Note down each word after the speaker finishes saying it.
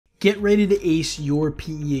Get ready to ace your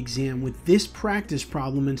PE exam with this practice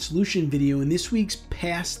problem and solution video in this week's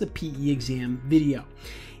Pass the PE Exam video.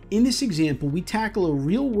 In this example, we tackle a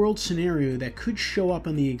real-world scenario that could show up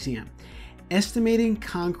on the exam. Estimating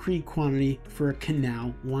concrete quantity for a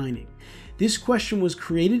canal lining. This question was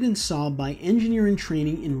created and solved by engineer in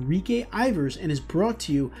training Enrique Ivers and is brought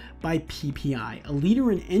to you by PPI, a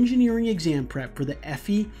leader in engineering exam prep for the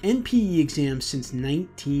FE and PE exams since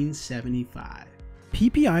 1975.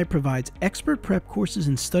 PPI provides expert prep courses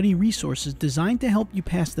and study resources designed to help you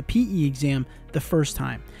pass the PE exam the first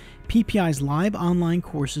time. PPI's live online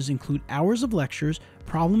courses include hours of lectures,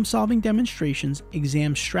 problem-solving demonstrations,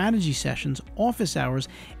 exam strategy sessions, office hours,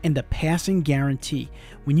 and a passing guarantee.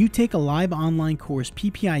 When you take a live online course,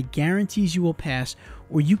 PPI guarantees you will pass,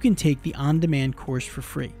 or you can take the on-demand course for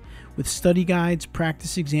free. With study guides,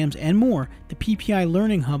 practice exams, and more, the PPI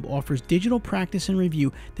Learning Hub offers digital practice and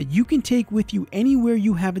review that you can take with you anywhere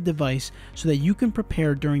you have a device so that you can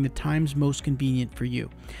prepare during the times most convenient for you.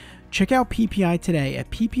 Check out PPI today at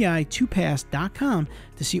ppi2pass.com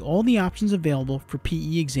to see all the options available for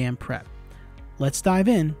PE exam prep. Let's dive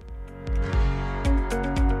in.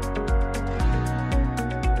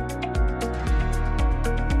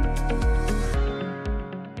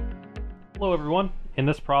 Hello everyone. In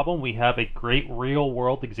this problem we have a great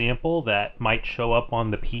real-world example that might show up on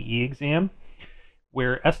the PE exam.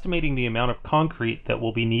 We're estimating the amount of concrete that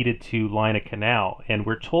will be needed to line a canal, and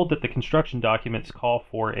we're told that the construction documents call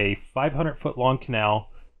for a 500-foot long canal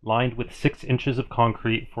lined with 6 inches of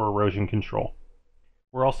concrete for erosion control.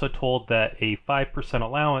 We're also told that a 5%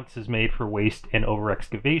 allowance is made for waste and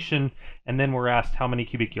over-excavation, and then we're asked how many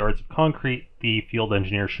cubic yards of concrete the field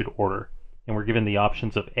engineer should order. And we're given the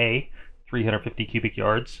options of A, 350 cubic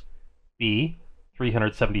yards, B,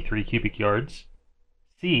 373 cubic yards,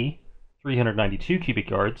 C, 392 cubic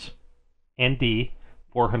yards, and D,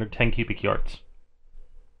 410 cubic yards.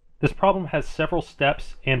 This problem has several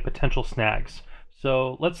steps and potential snags,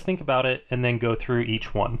 so let's think about it and then go through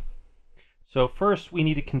each one. So first we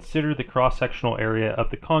need to consider the cross-sectional area of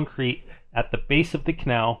the concrete at the base of the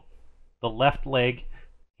canal, the left leg,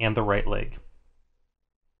 and the right leg.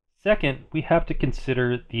 Second, we have to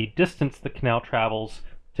consider the distance the canal travels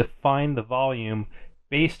to find the volume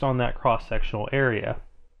based on that cross-sectional area.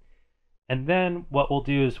 And then what we'll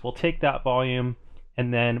do is we'll take that volume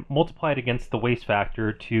and then multiply it against the waste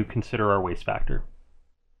factor to consider our waste factor.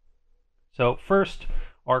 So first,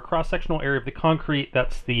 our cross-sectional area of the concrete,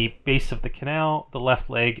 that's the base of the canal, the left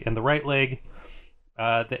leg and the right leg.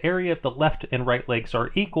 The area of the left and right legs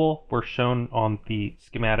are equal. We're shown on the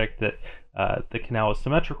schematic that the canal is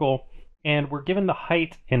symmetrical, and we're given the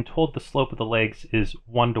height and told the slope of the legs is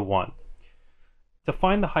 1 to 1. To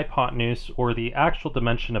find the hypotenuse, or the actual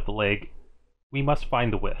dimension of the leg, we must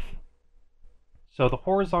find the width. So the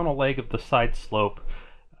horizontal leg of the side slope,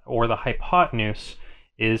 or the hypotenuse,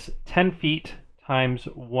 is 10 feet times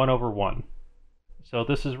 1 over 1. So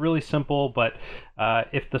this is really simple, but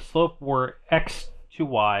if the slope were x to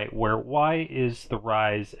y, where y is the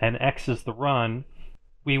rise and x is the run,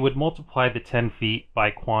 we would multiply the 10 feet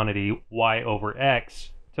by quantity y over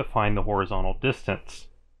x to find the horizontal distance.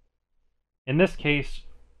 In this case,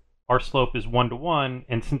 our slope is 1 to 1,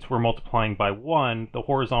 and since we're multiplying by 1, the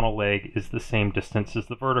horizontal leg is the same distance as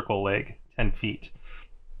the vertical leg, 10 feet.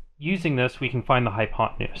 Using this, we can find the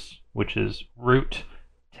hypotenuse, which is root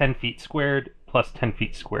 10 feet squared plus 10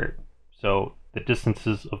 feet squared, so the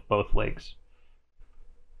distances of both legs.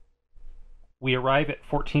 We arrive at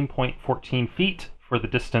 14.14 feet for the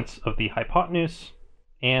distance of the hypotenuse,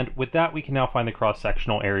 and with that we can now find the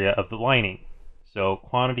cross-sectional area of the lining. So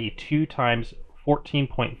quantity 2 times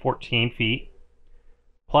 14.14 feet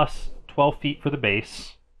plus 12 feet for the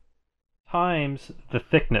base times the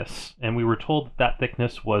thickness, and we were told that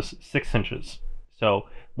thickness was 6 inches. So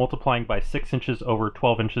multiplying by 6 inches over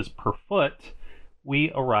 12 inches per foot,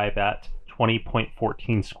 we arrive at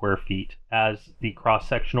 20.14 square feet as the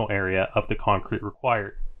cross-sectional area of the concrete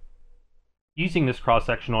required. Using this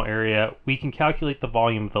cross-sectional area, we can calculate the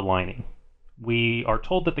volume of the lining. We are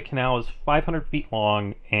told that the canal is 500 feet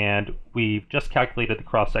long, and we've just calculated the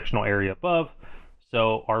cross-sectional area above,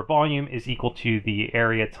 so our volume is equal to the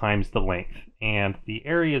area times the length, and the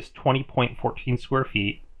area is 20.14 square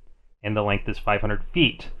feet, and the length is 500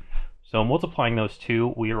 feet. So multiplying those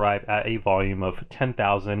two, we arrive at a volume of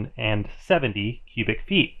 10,070 cubic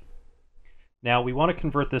feet. Now we want to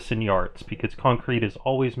convert this in yards because concrete is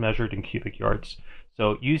always measured in cubic yards.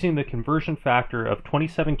 So using the conversion factor of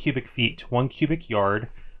 27 cubic feet to 1 cubic yard,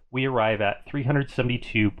 we arrive at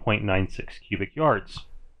 372.96 cubic yards.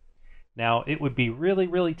 Now it would be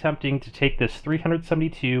really tempting to take this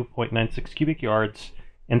 372.96 cubic yards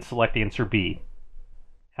and select answer B.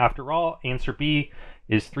 After all, answer B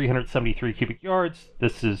is 373 cubic yards.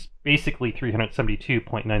 This is basically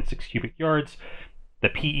 372.96 cubic yards. The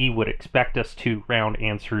PE would expect us to round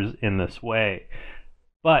answers in this way.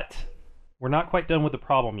 But we're not quite done with the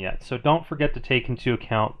problem yet, so don't forget to take into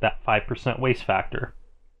account that 5% waste factor.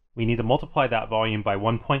 We need to multiply that volume by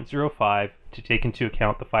 1.05 to take into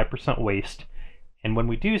account the 5% waste, and when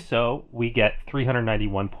we do so, we get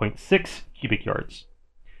 391.6 cubic yards.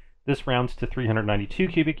 This rounds to 392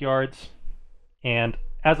 cubic yards, and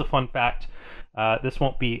as a fun fact, this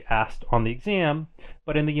won't be asked on the exam,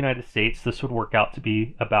 but in the United States, this would work out to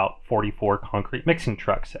be about 44 concrete mixing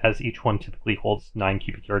trucks, as each one typically holds 9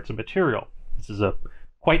 cubic yards of material. This is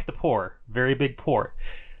quite the pour, very big pour.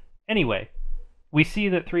 Anyway, we see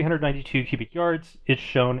that 392 cubic yards is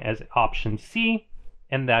shown as option C,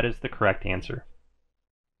 and that is the correct answer.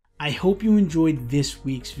 I hope you enjoyed this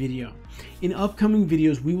week's video. In upcoming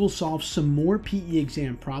videos, we will solve some more PE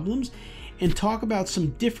exam problems and talk about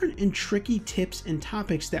some different and tricky tips and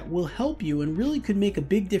topics that will help you and really could make a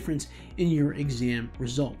big difference in your exam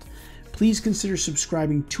result. Please consider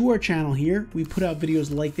subscribing to our channel here. We put out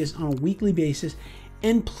videos like this on a weekly basis.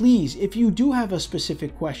 And please, if you do have a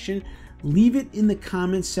specific question, leave it in the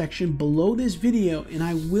comments section below this video and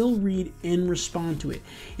I will read and respond to it.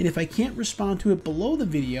 And if I can't respond to it below the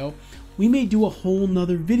video, we may do a whole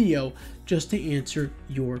nother video just to answer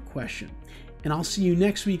your question. And I'll see you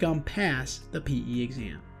next week on Pass the PE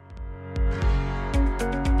Exam.